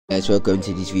Guys, welcome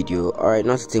to this video. Alright,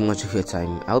 not to take much of your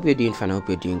time. I hope you're doing fine. I hope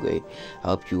you're doing great. I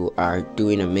hope you are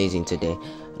doing amazing today.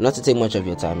 Not to take much of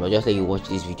your time, I'll just let you watch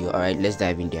this video. Alright, let's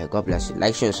dive in there. God bless you.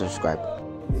 Like, share, and subscribe.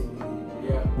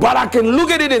 But I can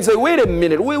look at it and say, wait a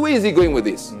minute, where is he going with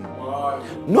this?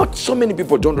 Not so many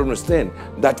people don't understand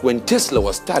that when Tesla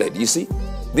was started, you see,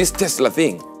 this Tesla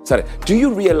thing started. Do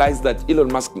you realize that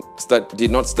Elon Musk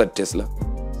did not start Tesla?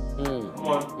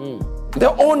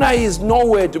 The owner is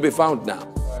nowhere to be found now.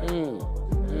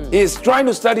 He's trying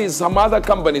to study some other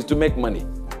companies to make money.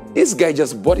 This guy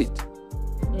just bought it.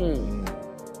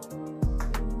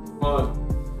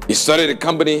 He started a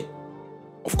company,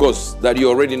 of course, that you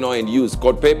already know and use,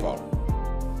 called PayPal.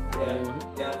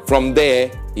 From there,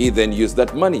 he then used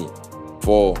that money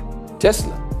for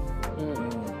Tesla.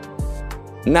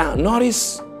 Now,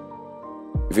 notice,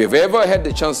 if you've ever had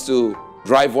the chance to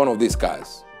drive one of these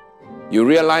cars, you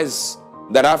realize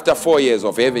that after 4 years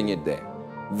of having it there,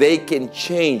 they can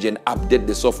change and update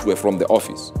the software from the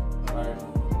office.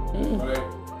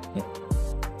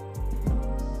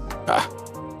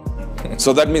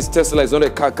 So that means Tesla is not a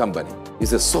car company,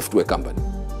 it's a software company.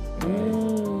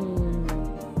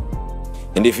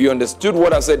 And if you understood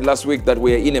what I said last week, that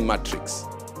we are in a matrix,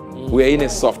 we are in a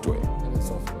software.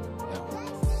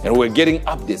 And we're getting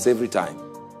updates every time.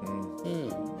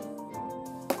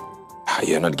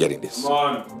 You're not getting this.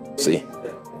 See?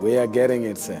 We are getting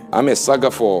it, sir. I'm a sucker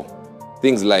for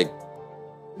things like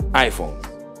iPhones.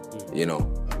 You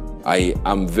know, I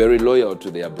am very loyal to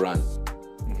their brand.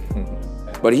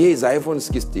 But here is iPhone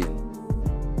 16.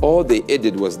 All they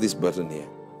added was this button here.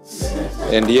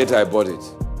 And yet I bought it.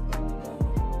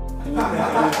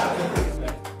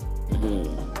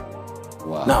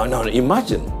 Wow. Now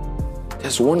imagine,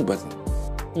 there's one button.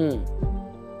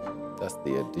 That's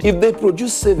the addition. If they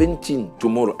produce 17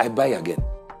 tomorrow, I buy again.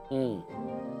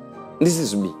 This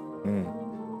is me.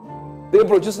 They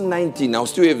produce 19, I'll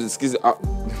still have the skills.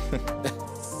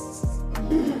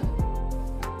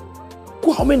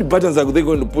 How many buttons are they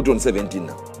going to put on 17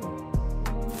 now?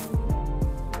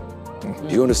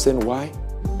 Do you understand why?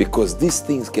 Because these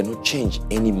things cannot change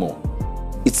anymore.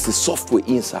 It's the software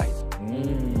inside.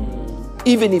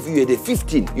 Even if you had a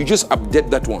 15, you just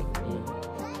update that one.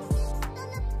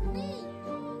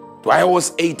 To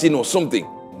iOS 18 or something.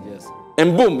 Yes.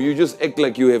 And boom, you just act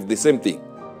like you have the same thing.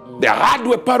 The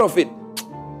hardware part of it.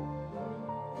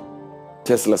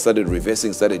 Tesla started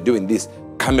reversing, started doing this.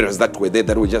 Cameras that were there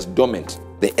that were just dormant,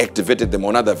 they activated them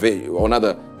on other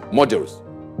models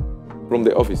from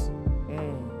the office.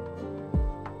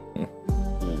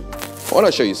 I want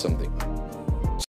to show you something.